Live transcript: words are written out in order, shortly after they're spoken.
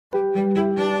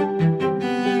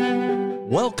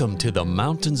Welcome to the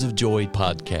Mountains of Joy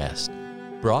podcast,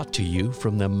 brought to you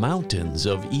from the mountains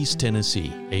of East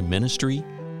Tennessee, a ministry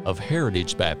of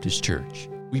Heritage Baptist Church.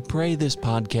 We pray this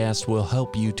podcast will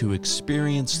help you to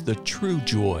experience the true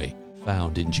joy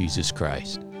found in Jesus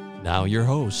Christ. Now your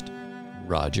host,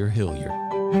 Roger Hilliard.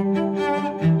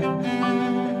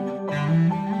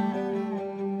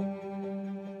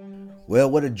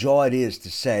 Well, what a joy it is to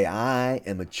say, I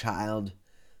am a child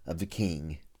of the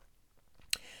King.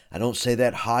 I don't say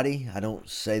that haughty. I don't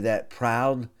say that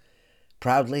proudly.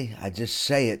 I just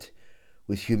say it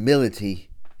with humility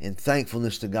and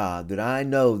thankfulness to God that I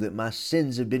know that my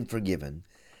sins have been forgiven.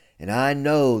 And I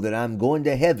know that I'm going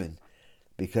to heaven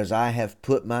because I have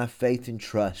put my faith and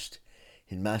trust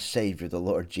in my Savior, the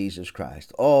Lord Jesus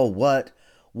Christ. Oh, what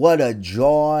a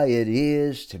joy it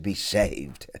is to be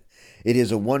saved. It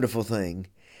is a wonderful thing.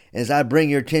 As I bring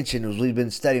your attention, as we've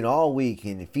been studying all week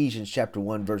in Ephesians chapter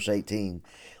 1, verse 18,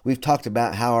 we've talked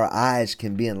about how our eyes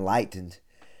can be enlightened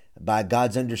by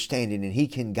God's understanding, and He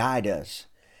can guide us.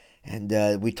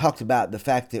 And we talked about the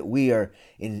fact that we are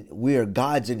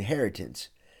God's inheritance.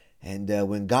 And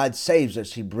when God saves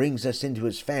us, He brings us into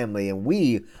His family, and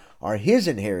we are His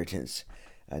inheritance.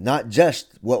 Not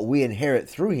just what we inherit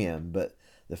through Him, but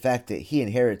the fact that He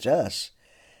inherits us.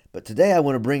 But today I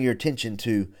want to bring your attention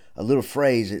to a little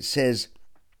phrase. It says,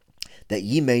 that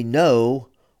ye may know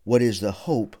what is the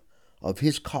hope of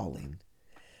His calling.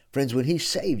 Friends, when He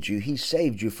saved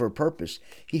you for a purpose.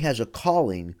 He has a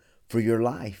calling for your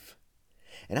life.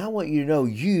 And I want you to know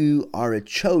you are a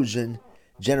chosen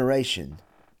generation.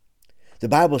 The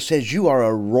Bible says you are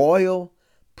a royal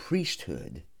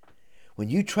priesthood. When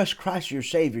you trust Christ your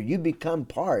Savior, you become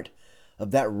part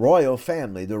of that royal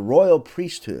family, the royal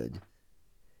priesthood.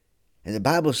 And the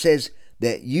Bible says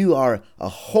that you are a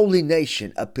holy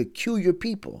nation, a peculiar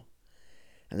people.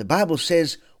 And the Bible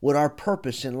says what our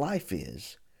purpose in life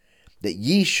is, that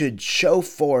ye should show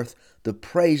forth the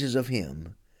praises of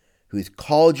Him who hath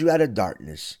called you out of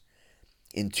darkness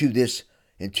into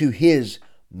His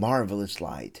marvelous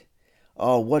light.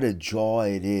 Oh, what a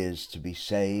joy it is to be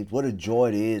saved. What a joy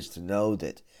it is to know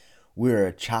that we're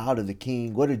a child of the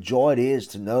King. What a joy it is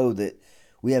to know that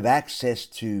we have access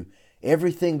to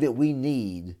everything that we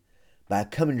need by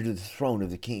coming to the throne of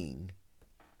the King.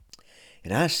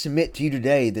 And I submit to you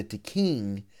today that the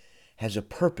King has a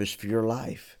purpose for your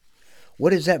life.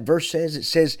 What does that verse says? It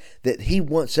says that He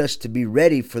wants us to be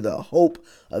ready for the hope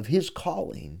of His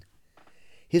calling.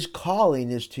 His calling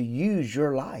is to use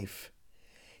your life.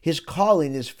 His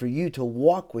calling is for you to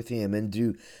walk with Him and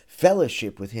do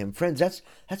fellowship with Him. Friends,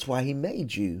 that's why He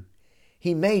made you.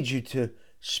 He made you to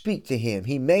speak to Him.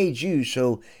 He made you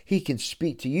so He can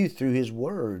speak to you through His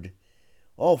Word.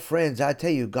 Oh, friends, I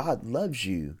tell you, God loves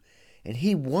you and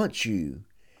He wants you.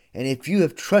 And if you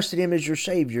have trusted Him as your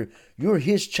Savior, you're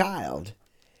His child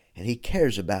and He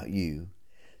cares about you.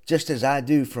 Just as I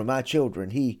do for my children,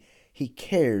 He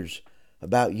cares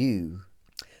about you.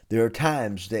 There are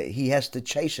times that He has to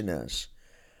chasten us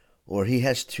or He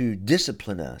has to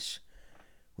discipline us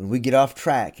when we get off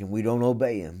track and we don't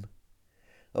obey Him.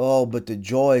 Oh, but the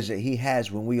joys that He has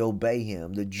when we obey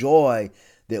Him, the joy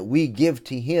that we give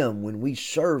to Him when we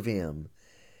serve Him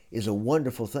is a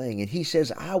wonderful thing. And He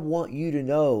says, I want you to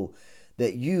know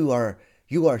that you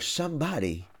are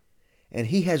somebody and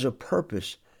He has a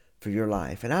purpose for your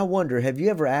life. And I wonder, have you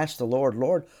ever asked the Lord,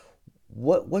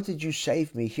 what did you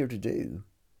save me here to do?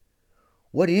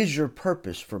 What is your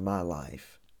purpose for my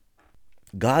life?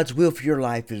 God's will for your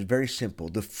life is very simple.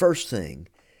 The first thing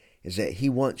is that He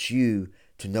wants you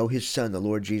to know His Son, the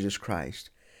Lord Jesus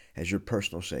Christ, as your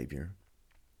personal Savior.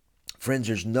 Friends,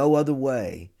 there's no other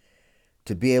way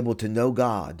to be able to know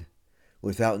God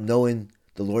without knowing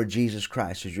the Lord Jesus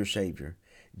Christ as your Savior.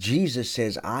 Jesus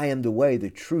says, I am the way,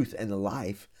 the truth, and the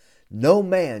life. No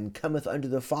man cometh unto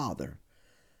the Father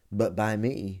but by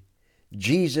me.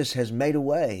 Jesus has made a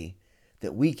way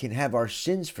that we can have our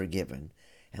sins forgiven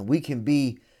and we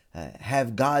can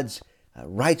have God's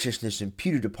righteousness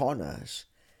imputed upon us.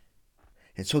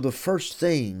 And so the first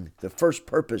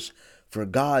purpose for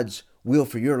God's will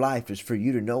for your life is for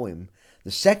you to know Him.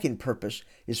 The second purpose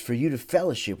is for you to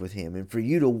fellowship with Him and for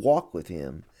you to walk with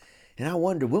Him. And I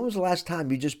wonder, when was the last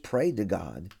time you just prayed to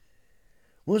God?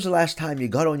 When was the last time you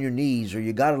got on your knees or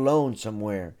you got alone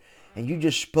somewhere and you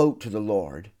just spoke to the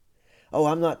Lord? Oh,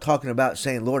 I'm not talking about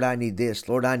saying, Lord, I need this,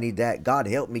 Lord, I need that. God,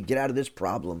 help me get out of this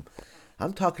problem.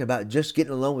 I'm talking about just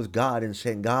getting alone with God and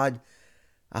saying, God,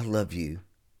 I love you.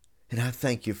 And I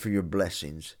thank you for your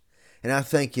blessings. And I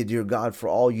thank you, dear God, for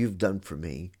all you've done for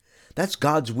me. That's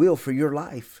God's will for your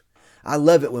life. I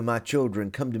love it when my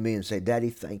children come to me and say, Daddy,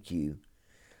 thank you.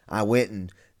 I went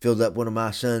and filled up one of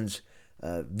my son's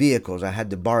vehicles. I had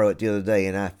to borrow it the other day,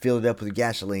 and I filled it up with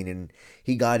gasoline, and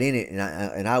he got in it,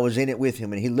 and I was in it with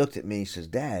him, and he looked at me and he says,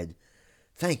 "Dad,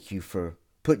 thank you for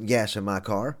putting gas in my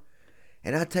car."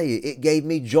 And I tell you, it gave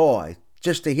me joy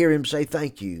just to hear him say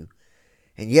thank you.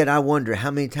 And yet I wonder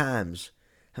how many times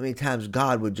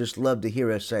God would just love to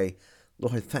hear us say,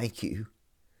 "Lord, thank you.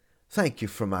 Thank you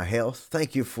for my health.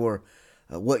 Thank you for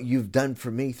what you've done for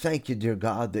me. Thank you, dear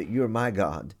God, that you're my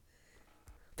God."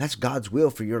 That's God's will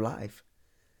for your life.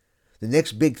 The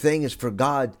next big thing is for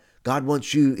God. God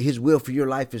wants you, his will for your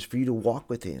life is for you to walk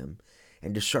with him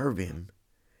and to serve him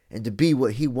and to be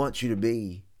what he wants you to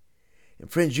be. And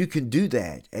friends, you can do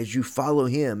that as you follow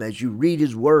him, as you read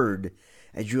his word,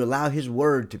 as you allow his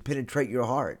word to penetrate your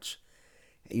heart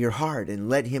and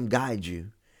let him guide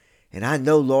you. And I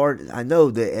know, Lord, I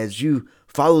know that as you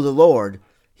follow the Lord,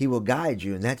 he will guide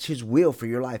you, and that's his will for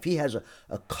your life. He has a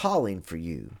calling for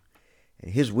you.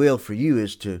 And his will for you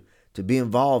is to be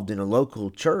involved in a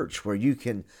local church where you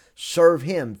can serve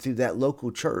him through that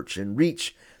local church and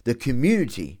reach the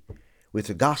community with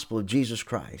the gospel of Jesus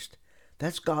Christ.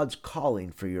 That's God's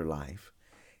calling for your life.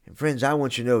 And friends, I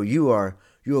want you to know you are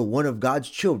one of God's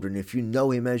children if you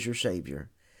know him as your Savior.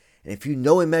 And if you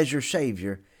know him as your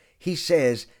Savior, he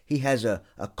says he has a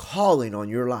calling on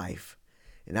your life.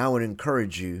 And I want to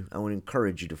encourage you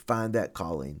to find that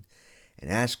calling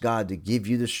and ask God to give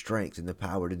you the strength and the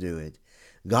power to do it.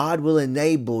 God will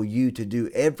enable you to do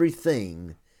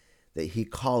everything that he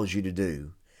calls you to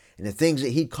do. And the things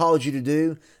that he calls you to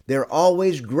do, they're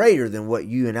always greater than what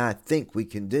you and I think we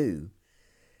can do,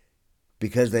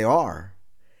 because they are.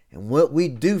 And what we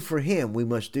do for him, we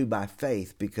must do by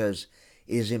faith, because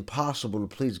it is impossible to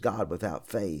please God without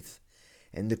faith.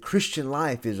 And the Christian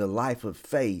life is a life of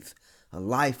faith, a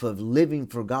life of living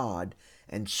for God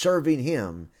and serving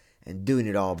him and doing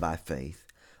it all by faith.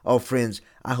 Oh, friends,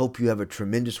 I hope you have a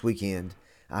tremendous weekend.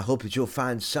 I hope that you'll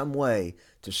find some way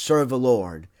to serve the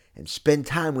Lord and spend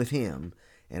time with him.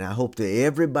 And I hope that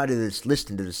everybody that's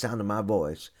listening to the sound of my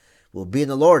voice will be in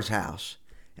the Lord's house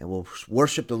and will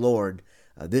worship the Lord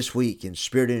this week in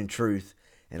spirit and in truth,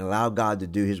 and allow God to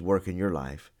do his work in your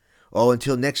life. Oh,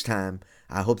 until next time,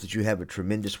 I hope that you have a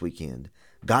tremendous weekend.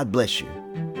 God bless you.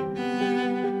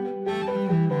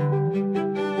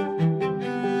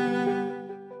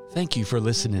 Thank you for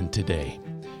listening today.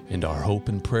 And our hope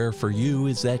and prayer for you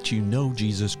is that you know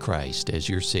Jesus Christ as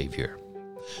your Savior.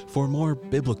 For more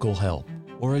biblical help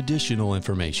or additional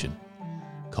information,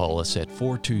 call us at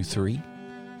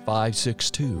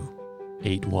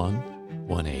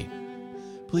 423-562-8118.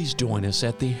 Please join us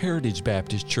at the Heritage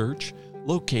Baptist Church,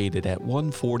 located at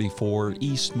 144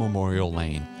 East Memorial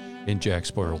Lane in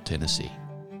Jacksboro, Tennessee.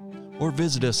 Or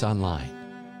visit us online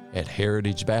at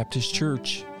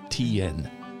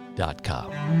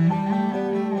heritagebaptistchurchtn.com.